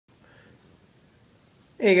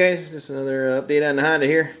Hey guys, just another update on the Honda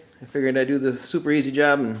here. I figured I'd do the super easy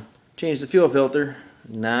job and change the fuel filter.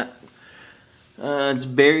 Not. It's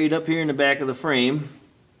buried up here in the back of the frame.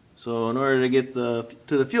 So in order to get to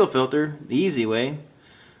the fuel filter the easy way,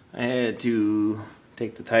 I had to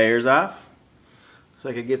take the tires off so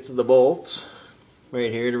I could get to the bolts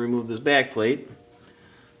right here to remove this back plate,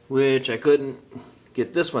 which I couldn't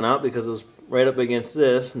get this one out because it was right up against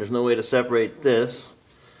this and there's no way to separate this.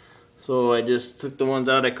 So I just took the ones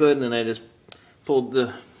out I could, and then I just folded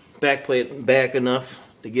the back plate back enough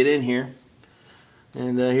to get in here.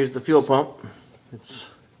 And here's the fuel pump. It's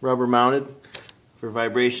rubber mounted for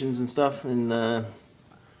vibrations and stuff. And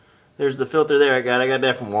there's the filter there I got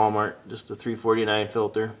that from Walmart, just the 349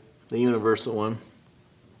 filter, the universal one.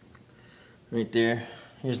 Right there.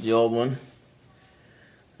 Here's the old one.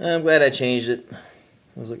 I'm glad I changed it.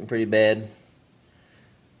 It was looking pretty bad.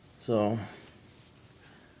 So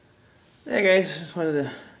yeah guys, just wanted to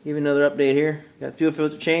give you another update here. Got the fuel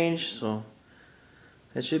filter changed, so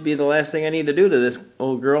that should be the last thing I need to do to this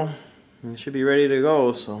old girl. It should be ready to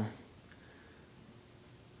go, so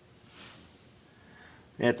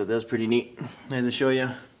yeah, I thought that was pretty neat. I had to show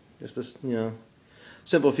you just this,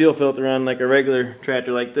 simple fuel filter on like a regular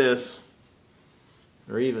tractor like this,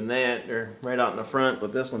 or even that, or right out in the front,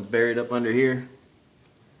 but this one's buried up under here.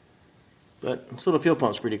 But this little fuel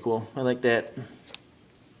pump's pretty cool. I like that.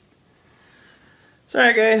 So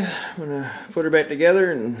alright guys, I'm going to put her back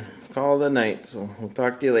together and call it a night, so we'll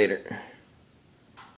talk to you later.